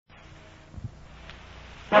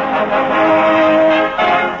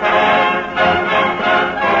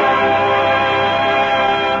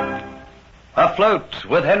Afloat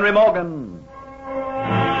with Henry Morgan.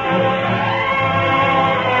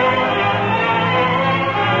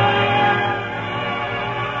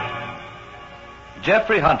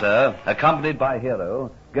 Jeffrey Hunter, accompanied by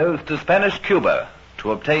Hero, goes to Spanish Cuba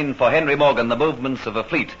to obtain for Henry Morgan the movements of a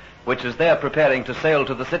fleet which is there preparing to sail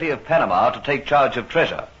to the city of Panama to take charge of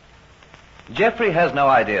treasure. Jeffrey has no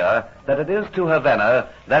idea that it is to Havana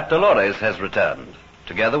that Dolores has returned,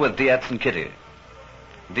 together with Diaz and Kitty.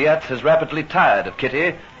 Diaz is rapidly tired of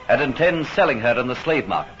Kitty and intends selling her in the slave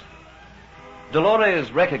market.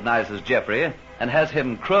 Dolores recognizes Jeffrey and has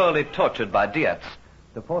him cruelly tortured by Diaz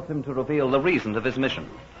to force him to reveal the reason of his mission.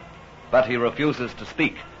 But he refuses to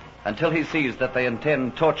speak until he sees that they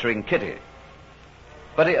intend torturing Kitty.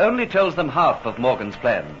 But he only tells them half of Morgan's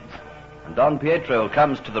plans, and Don Pietro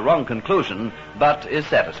comes to the wrong conclusion, but is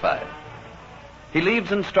satisfied. He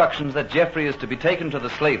leaves instructions that Jeffrey is to be taken to the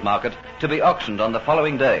slave market to be auctioned on the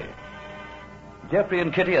following day. Jeffrey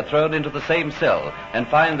and Kitty are thrown into the same cell and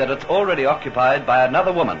find that it's already occupied by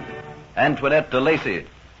another woman, Antoinette de Lacy,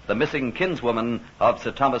 the missing kinswoman of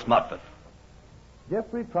Sir Thomas Motford.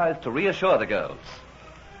 Jeffrey tries to reassure the girls.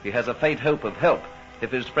 He has a faint hope of help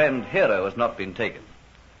if his friend Hero has not been taken.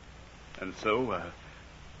 And so,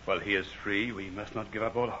 while he is free, we must not give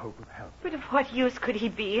up all hope of help. But of what use could he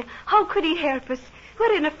be? How could he help us?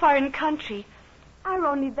 We're in a foreign country. Our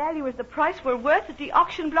only value is the price we're worth at the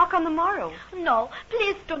auction block on the morrow. No,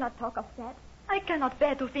 please do not talk of that. I cannot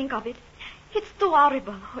bear to think of it. It's too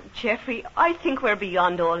horrible. Oh, Jeffrey, I think we're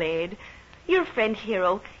beyond all aid. Your friend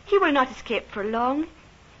Hero, he will not escape for long.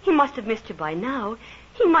 He must have missed you by now.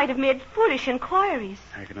 He might have made foolish inquiries.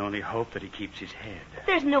 I can only hope that he keeps his head.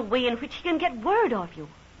 There's no way in which he can get word of you.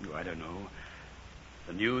 Oh, I don't know.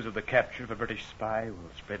 The news of the capture of a British spy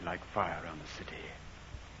will spread like fire around the city.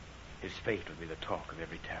 His fate will be the talk of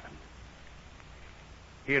every tavern.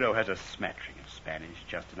 Hero has a smattering of Spanish,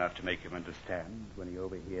 just enough to make him understand when he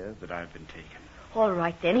overhears that I've been taken. All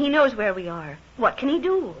right, then. He knows where we are. What can he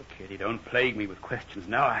do? Oh, Kitty, don't plague me with questions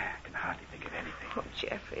now. I can hardly think of anything. Oh,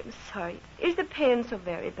 Jeffrey, I'm sorry. Is the pain so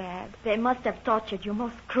very bad? They must have tortured you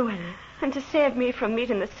most cruelly. And to save me from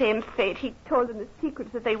meeting the same fate, he told them the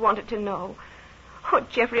secrets that they wanted to know. Oh,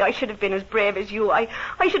 Jeffrey, I should have been as brave as you. I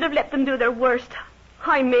should have let them do their worst.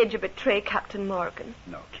 I made you betray Captain Morgan.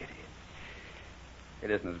 No, Kitty.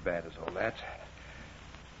 It isn't as bad as all that.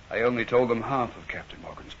 I only told them half of Captain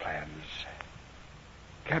Morgan's plans.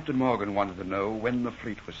 Captain Morgan wanted to know when the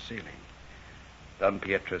fleet was sailing. Don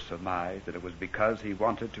Pietro surmised that it was because he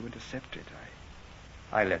wanted to intercept it.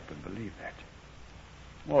 I let them believe that.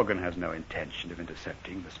 Morgan has no intention of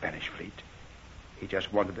intercepting the Spanish fleet. He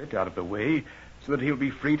just wanted it out of the way so that he'll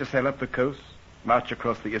be free to sail up the coast, march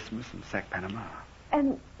across the isthmus, and sack Panama.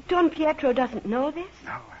 And Don Pietro doesn't know this?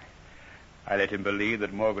 No, I let him believe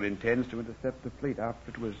that Morgan intends to intercept the fleet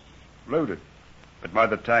after it was loaded. But by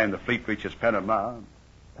the time the fleet reaches Panama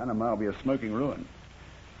will be a smoking ruin.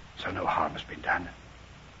 So no harm has been done.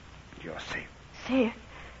 You're safe. Safe?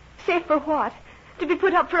 Safe for what? To be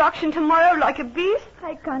put up for auction tomorrow like a beast?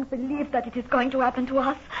 I can't believe that it is going to happen to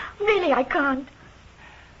us. Really, I can't.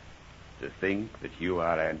 To think that you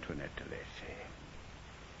are Antoinette de Lacy.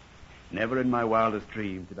 Never in my wildest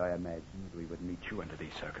dreams did I imagine that we would meet you under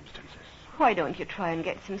these circumstances. Why don't you try and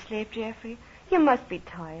get some sleep, Jeffrey? You must be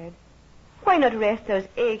tired. Why not rest those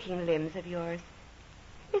aching limbs of yours?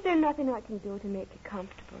 Is there nothing I can do to make you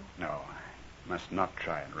comfortable? No, I must not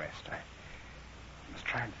try and rest. I must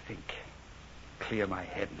try and think. Clear my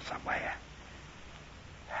head in some way.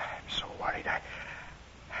 I'm so worried.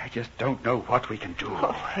 I just don't know what we can do.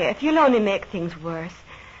 Oh, Faith, you'll only make things worse.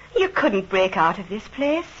 You couldn't break out of this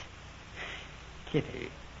place. Kitty,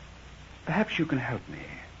 perhaps you can help me.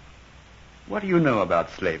 What do you know about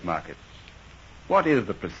slave markets? What is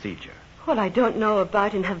the procedure? Well, I don't know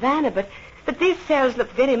about in Havana, but these cells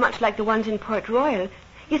look very much like the ones in Port Royal.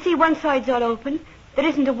 You see, one side's all open. There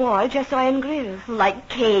isn't a wall, just iron grills. Like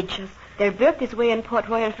cages. They're built this way in Port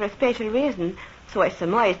Royal for a special reason. So I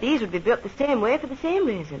surmise these would be built the same way for the same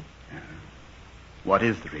reason. What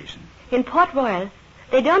is the reason? In Port Royal,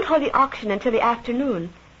 they don't hold the auction until the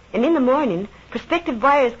afternoon. And in the morning, prospective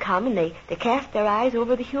buyers come and they cast their eyes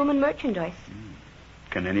over the human merchandise.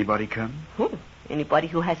 Can anybody come? Anybody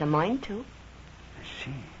who has a mind to. I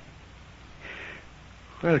see.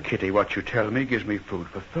 Well, Kitty, what you tell me gives me food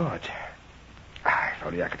for thought. If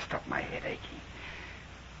only I could stop my head aching.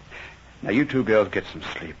 Now, you two girls get some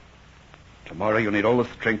sleep. Tomorrow you'll need all the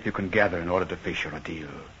strength you can gather in order to face your ordeal.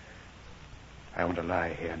 I want to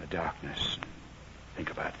lie here in the darkness and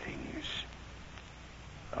think about things.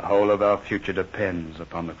 The whole of our future depends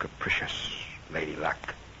upon the capricious Lady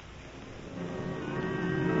Luck.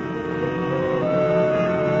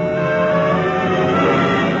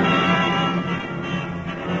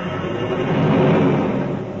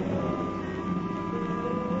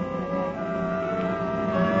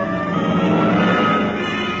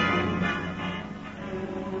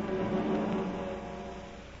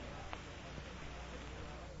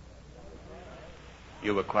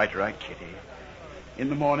 You were quite right, Kitty. In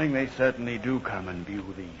the morning, they certainly do come and view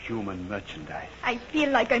the human merchandise. I feel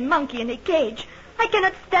like a monkey in a cage. I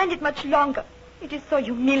cannot stand it much longer. It is so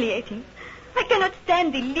humiliating. I cannot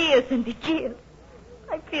stand the leers and the jeers.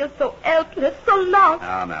 I feel so helpless, so lost.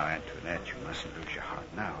 Now, Antoinette, you mustn't lose your heart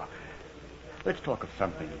now. Let's talk of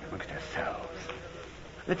something amongst ourselves.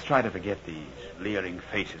 Let's try to forget these leering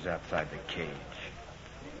faces outside the cage.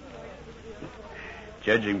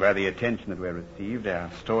 Judging by the attention that we received, our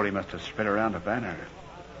story must have spread around Havana.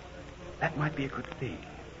 That might be a good thing,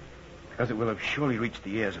 because it will have surely reached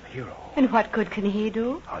the ears of Hero. And what good can he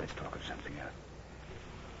do? Oh, let's talk of something else.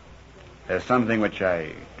 There's something which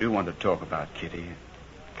I do want to talk about, Kitty, in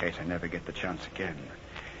case I never get the chance again.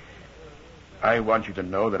 I want you to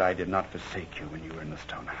know that I did not forsake you when you were in the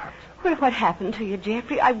stone hut. Well, what happened to you,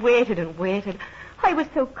 Jeffrey? I waited and waited. I was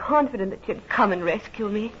so confident that you'd come and rescue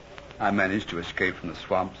me. I managed to escape from the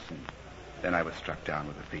swamps, and then I was struck down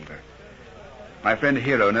with a fever. My friend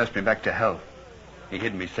Hero nursed me back to health. He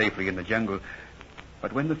hid me safely in the jungle.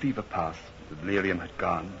 But when the fever passed, the delirium had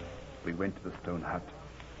gone, we went to the stone hut.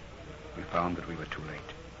 We found that we were too late.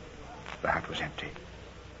 The hut was empty.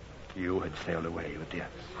 You had sailed away with the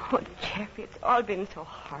others. Oh, Jeffrey, it's all been so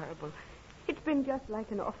horrible. It's been just like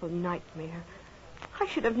an awful nightmare. I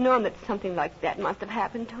should have known that something like that must have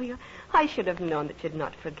happened to you. I should have known that you'd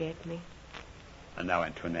not forget me. And now,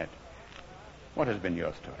 Antoinette, what has been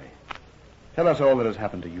your story? Tell us all that has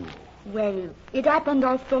happened to you. Well, it happened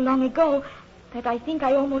all so long ago that I think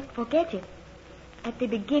I almost forget it. At the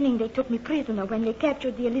beginning, they took me prisoner when they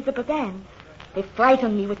captured the Elizabeth Ann. They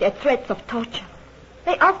frightened me with their threats of torture.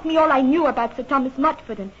 They asked me all I knew about Sir Thomas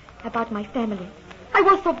Mutford and about my family. I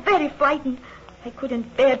was so very frightened. I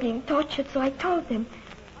couldn't bear being tortured, so I told them,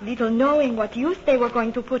 little knowing what use they were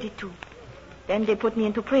going to put it to. Then they put me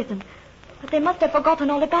into prison. But they must have forgotten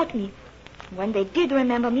all about me. When they did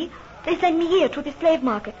remember me, they sent me here to the slave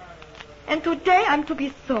market. And today I'm to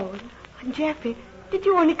be sold. Jeffrey, did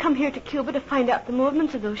you only come here to Cuba to find out the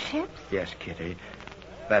movements of those ships? Yes, Kitty.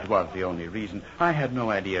 That was the only reason. I had no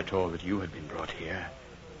idea at all that you had been brought here.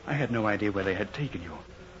 I had no idea where they had taken you.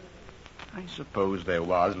 I suppose there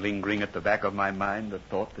was lingering at the back of my mind the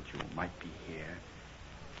thought that you might be here,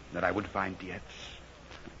 that I would find Dietz.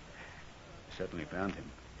 I certainly found him.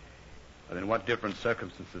 But in what different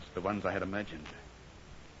circumstances to the ones I had imagined.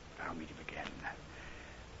 I'll meet him again.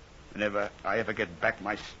 Whenever I ever get back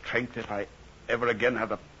my strength, if I ever again have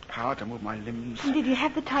the power to move my limbs. Did you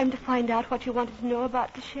have the time to find out what you wanted to know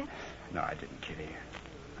about the ship? No, I didn't, Kitty.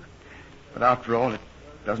 But after all, it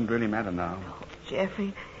doesn't really matter now. Oh,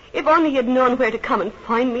 Jeffrey, if only you'd known where to come and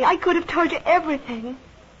find me, I could have told you everything.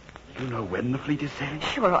 You know when the fleet is sailing?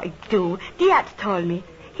 Sure I do. Dietz told me.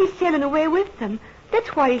 He's sailing away with them.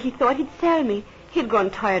 That's why he thought he'd sell me. He'd grown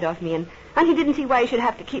tired of me, and he didn't see why he should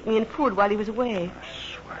have to keep me in food while he was away. Oh,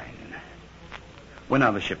 swine. When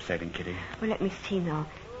are the ships sailing, Kitty? Well, let me see now.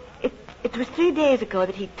 It was 3 days ago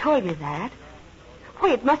that he told me that.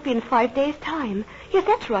 Why, it must be in 5 days' time. Yes,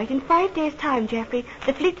 that's right. In 5 days' time, Jeffrey,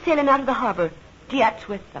 the fleet's sailing out of the harbor. Dietz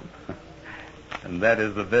with them. And that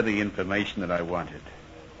is the very information that I wanted.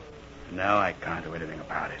 Now I can't do anything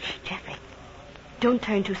about it. Jeffrey, don't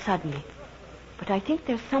turn too suddenly. But I think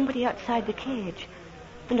there's somebody outside the cage.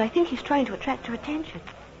 And I think he's trying to attract your attention.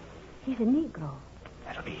 He's a Negro.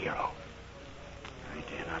 That'll be Hero. I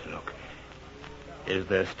dare not look. Is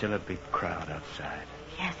there still a big crowd outside?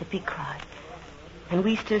 Yes, a big crowd. And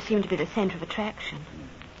we still seem to be the center of attraction.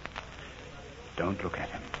 Don't look at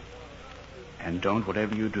him. And don't,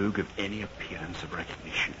 whatever you do, give any appearance of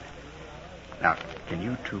recognition. Now, can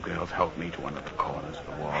you two girls help me to one of the corners of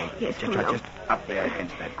the wall? Yes, just up there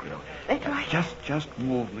against that grill. That's right. Just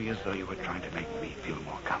move me as though you were trying to make me feel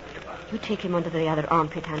more comfortable. You take him under the other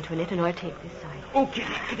armpit, Antoinette, and I'll take this side. Oh,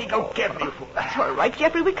 Kitty, go get me. It's all right,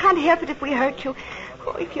 Jeffrey. We can't help it if we hurt you.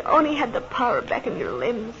 Oh, if you only had the power back in your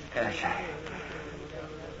limbs. Yes,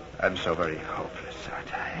 I'm so very hopeless,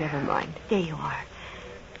 aren't I? Never mind. There you are.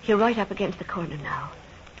 You're right up against the corner now.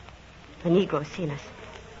 The Negro's seen us.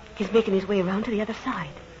 He's making his way around to the other side.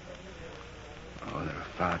 Oh, there are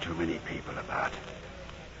far too many people about.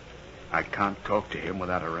 I can't talk to him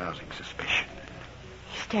without arousing suspicion.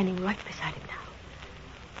 He's standing right beside him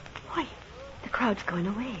now. Why, the crowd's going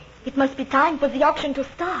away. It must be time for the auction to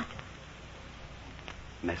start.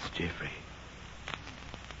 Master Geoffrey,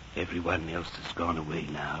 everyone else has gone away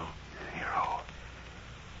now. Hero,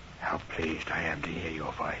 how pleased I am to hear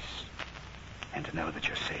your voice and to know that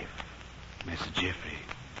you're safe. Master Geoffrey,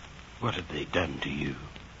 what have they done to you?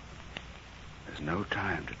 There's no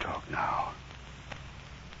time to talk now.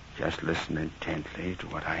 Just listen intently to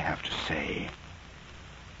what I have to say.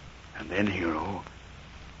 And then, Hero,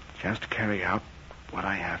 just carry out what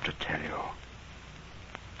I have to tell you.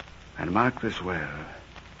 And mark this well.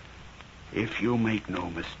 If you make no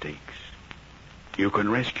mistakes, you can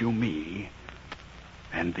rescue me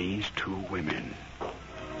and these 2 women.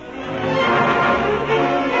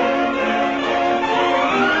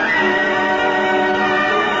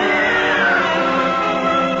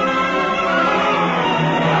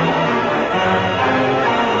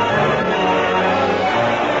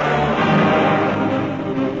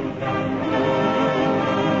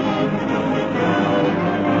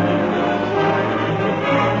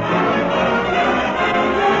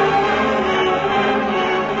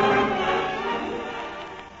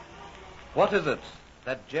 What is it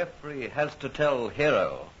that Geoffrey has to tell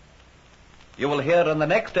Hero? You will hear in the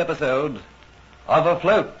next episode of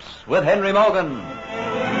Afloat with Henry Morgan.